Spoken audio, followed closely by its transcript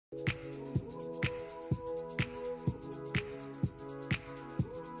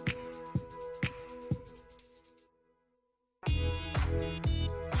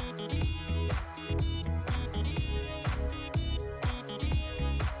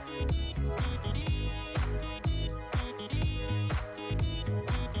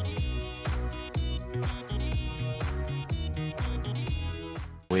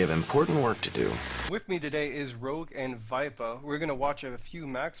We have important work to do. With me today is Rogue and Vipa. We're going to watch a few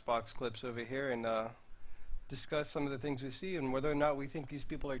MaxBox clips over here and discuss some of the things we see and whether or not we think these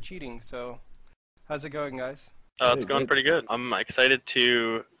people are cheating. So, how's it going, guys? It's going pretty good. I'm excited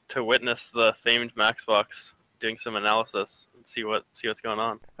to witness the famed MaxBox doing some analysis and see what's going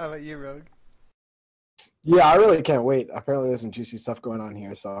on. How about you, Rogue? Yeah, I really can't wait. Apparently there's some juicy stuff going on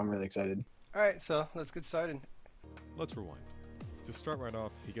here, so I'm really excited. Alright, so let's get started. Let's rewind. To start right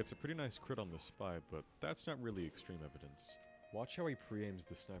off, he gets a pretty nice crit on the spy, but that's not really extreme evidence. Watch how he pre-aims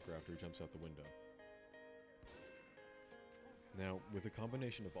the sniper after he jumps out the window. Now, with a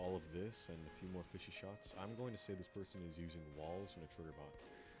combination of all of this and a few more fishy shots, I'm going to say this person is using walls and a trigger bot.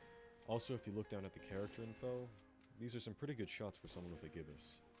 Also, if you look down at the character info, these are some pretty good shots for someone with a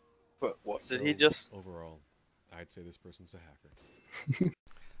gibbous. But what did he just... Overall, I'd say this person's a hacker.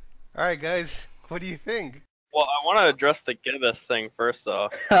 Alright, guys, what do you think? Well, I want to address the gibbous thing first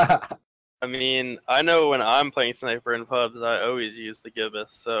off. I mean, I know when I'm playing sniper in pubs, I always use the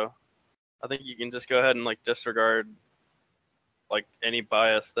gibbous, so I think you can just go ahead and disregard any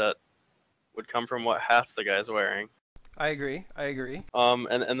bias that would come from what hats the guy's wearing. I agree.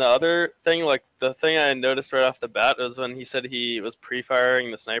 And the other thing, the thing I noticed right off the bat was when he said he was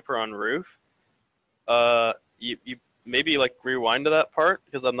pre-firing the sniper on roof. You maybe rewind to that part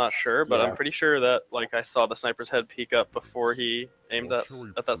because I'm not sure, but yeah. I'm pretty sure that I saw the sniper's head peek up before he aimed at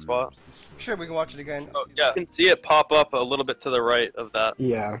that spot. Sure, we can watch it again. Oh yeah, you can see it pop up a little bit to the right of that.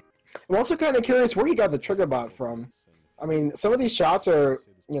 Yeah, I'm also kind of curious where he got the trigger bot from. I mean, some of these shots are,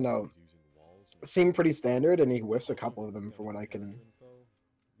 seem pretty standard, and he whiffs a couple of them from what I can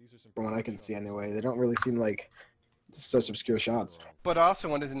see anyway. They don't really seem like such obscure shots. But I also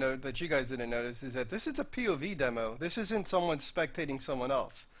wanted to note that you guys didn't notice is that this is a POV demo. This isn't someone spectating someone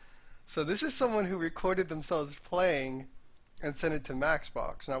else. So this is someone who recorded themselves playing and sent it to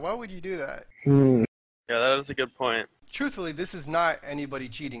MaxBox. Now, why would you do that? Yeah, that is a good point. Truthfully, this is not anybody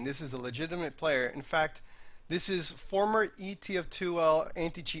cheating. This is a legitimate player. In fact, this is former ETF2L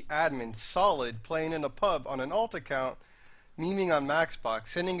anti-cheat admin Solid playing in a pub on an alt account, memeing on MaxBox,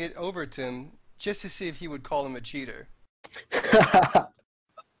 sending it over to him just to see if he would call him a cheater.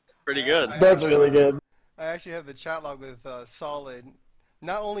 Pretty good. That's really good. I actually have the chat log with Solid,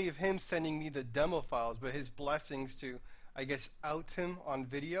 not only of him sending me the demo files, but his blessings to, I guess, out him on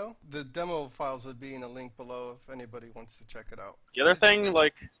video. The demo files would be in a link below if anybody wants to check it out. The other thing,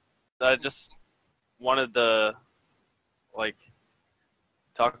 that I just wanted to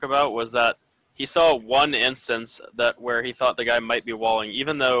talk about was that he saw one instance where he thought the guy might be walling,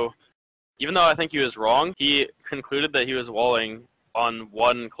 even though I think he was wrong. He concluded that he was walling on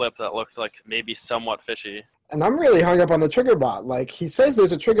one clip that looked maybe somewhat fishy. And I'm really hung up on the trigger bot. He says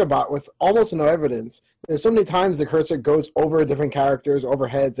there's a trigger bot with almost no evidence. There's so many times the cursor goes over different characters, over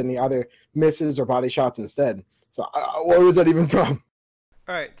heads, and he either misses or body shots instead. So where was that even from?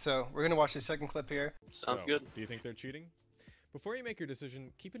 Alright, so we're going to watch the second clip here. Sounds good. Do you think they're cheating? Before you make your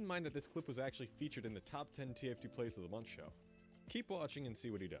decision, keep in mind that this clip was actually featured in the top 10 TF2 Plays of the Month show. Keep watching and see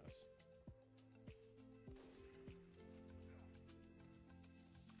what he does.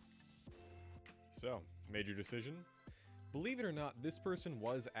 So, made your decision? Believe it or not, this person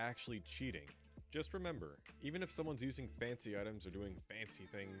was actually cheating. Just remember, even if someone's using fancy items or doing fancy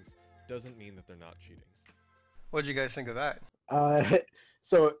things, doesn't mean that they're not cheating. What did you guys think of that?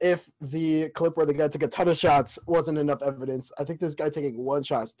 So if the clip where the guy took a ton of shots wasn't enough evidence, I think this guy taking one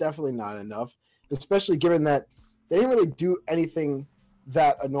shot is definitely not enough, especially given that they didn't really do anything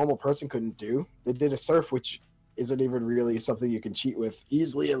that a normal person couldn't do. They did a surf, which isn't even really something you can cheat with,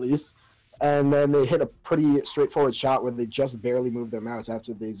 easily at least. And then they hit a pretty straightforward shot where they just barely moved their mouse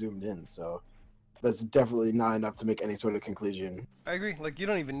after they zoomed in. So that's definitely not enough to make any sort of conclusion. I agree. You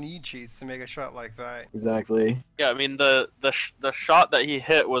don't even need cheats to make a shot like that. Exactly. Yeah, I mean, the shot that he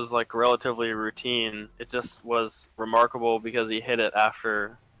hit was, relatively routine. It just was remarkable because he hit it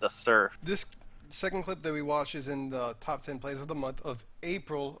after the surf. This second clip that we watched is in the top 10 plays of the month of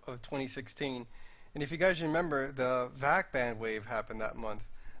April of 2016. And if you guys remember, the VAC ban wave happened that month.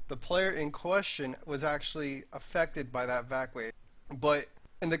 The player in question was actually affected by that VAC wave. But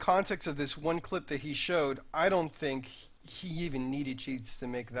in the context of this one clip that he showed, I don't think he even needed cheats to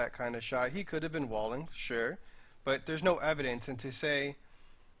make that kind of shot. He could have been walling, sure, but there's no evidence. And to say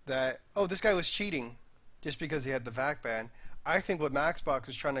that, oh, this guy was cheating just because he had the VAC ban, I think what MaxBox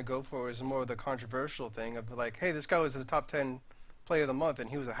is trying to go for is more of the controversial thing of hey, this guy was in the top 10 play of the month and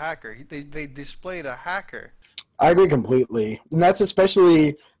he was a hacker. They displayed a hacker. I agree completely. And that's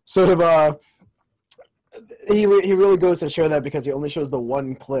especially sort of he really goes to show that because he only shows the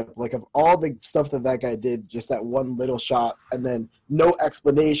one clip. Like, of all the stuff that guy did, just that one little shot, and then no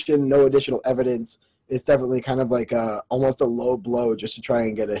explanation, no additional evidence. It's definitely kind of like almost a low blow just to try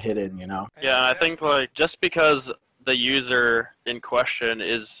and get a hit in, you know? Yeah, I think like just because the user in question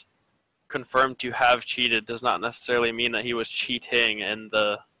is confirmed to have cheated does not necessarily mean that he was cheating in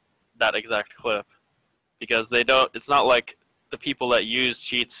that exact clip, because they don't. It's not like the people that use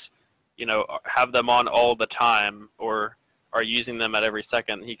cheats, you know, have them on all the time or are using them at every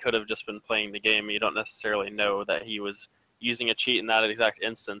second. He could have just been playing the game. You don't necessarily know that he was using a cheat in that exact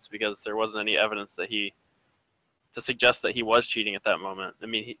instance because there wasn't any evidence that to suggest that he was cheating at that moment. I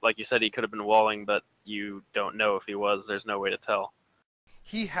mean, like you said, he could have been walling, but you don't know if he was. There's no way to tell.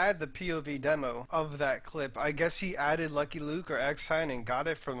 He had the POV demo of that clip. I guess he added Lucky Luke or X-Sign and got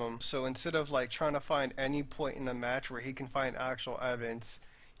it from him. So instead of like trying to find any point in the match where he can find actual evidence,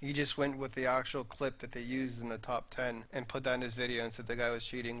 he just went with the actual clip that they used in the top 10 and put that in his video and said the guy was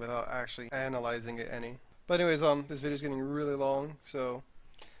cheating without actually analyzing it any. But anyways, this video is getting really long, so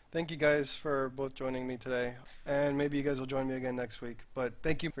thank you guys for both joining me today, and maybe you guys will join me again next week. But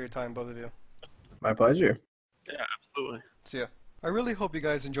thank you for your time, both of you. My pleasure. Yeah, absolutely. See ya. I really hope you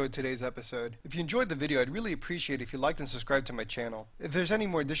guys enjoyed today's episode. If you enjoyed the video, I'd really appreciate it if you liked and subscribed to my channel. If there's any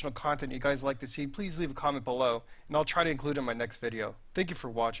more additional content you guys like to see, please leave a comment below, and I'll try to include it in my next video. Thank you for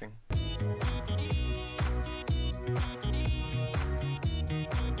watching.